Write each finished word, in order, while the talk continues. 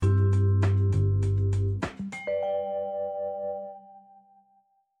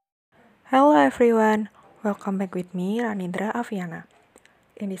Hello everyone, welcome back with me Ranindra Aviana.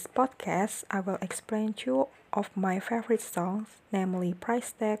 In this podcast, I will explain two of my favorite songs, namely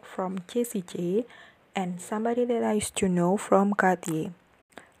Price Tag from Jessie J and Somebody That I Used to Know from Cartier.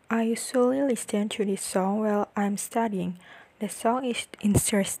 I usually listen to this song while I'm studying. The song is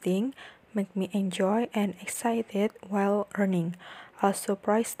interesting, make me enjoy and excited while learning. Also,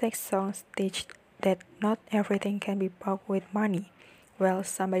 Price Tag songs teach that not everything can be bought with money. Well,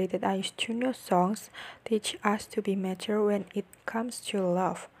 Somebody That I Used to Know songs teach us to be mature when it comes to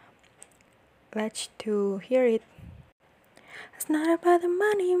love. Let's to hear it. It's not about the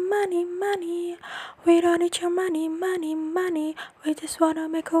money, money, money. We don't need your money, money, money. We just wanna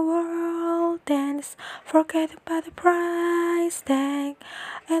make a world dance. Forget about the price tag.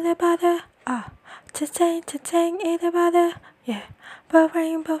 And about the cha-ching, it's about the yeah.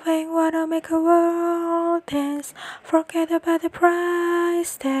 Buffing, wanna make a world dance. Forget about the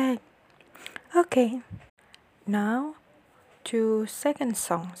price tag. Okay, now two second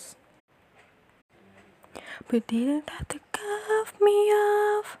songs. But didn't have to cut me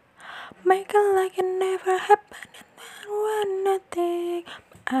off. Make it like it never happened and then want nothing.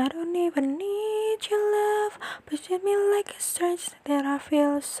 I don't even need your love, but treat me like a stranger that I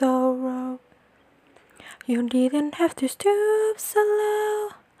feel so wrong. You didn't have to stoop so low.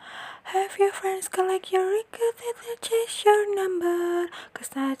 Have your friends collect your record and they chase your number. Cause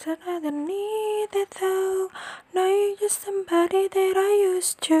I don't need it though. No, you're just somebody that I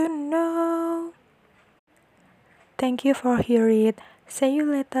used to know. Thank you for hearing it. See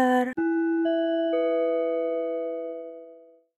you later.